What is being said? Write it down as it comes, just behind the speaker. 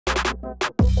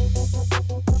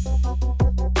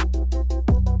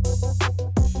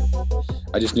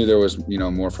I just knew there was,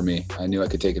 more for me. I knew I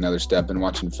could take another step in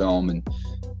watching film, and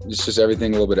it's just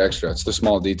everything a little bit extra. It's the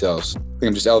small details. I think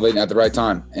I'm just elevating at the right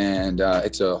time, and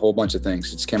it's a whole bunch of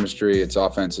things. It's chemistry, it's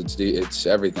offense, it's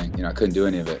everything. I couldn't do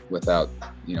any of it without,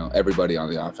 everybody on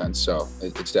the offense. So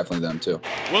it's definitely them too.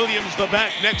 Williams, the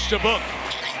back next to Book.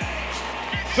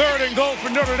 3rd and goal for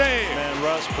Notre Dame. Man,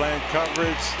 Russ playing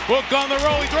coverage. Book on the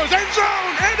roll. He throws end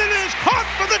zone, and it is caught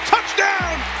for the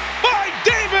touchdown by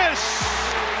Davis.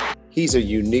 He's a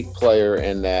unique player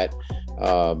in that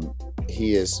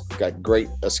he has got great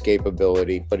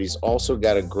escapability, but he's also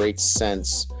got a great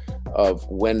sense of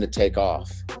when to take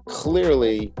off.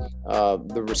 Clearly,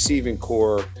 the receiving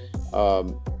core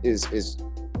is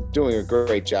doing a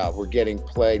great job. We're getting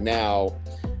play now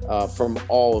from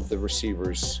all of the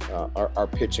receivers are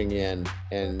pitching in,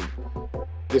 and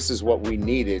this is what we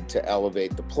needed to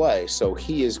elevate the play. So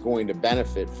he is going to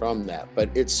benefit from that. But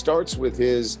it starts with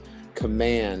his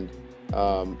command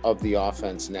of the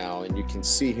offense now, and you can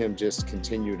see him just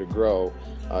continue to grow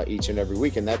each and every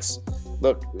week. And that's,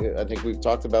 look, I think we've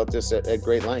talked about this at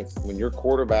great length. When your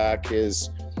quarterback is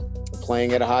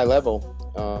playing at a high level,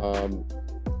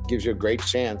 gives you a great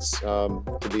chance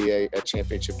to be a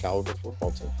championship caliber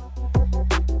football team.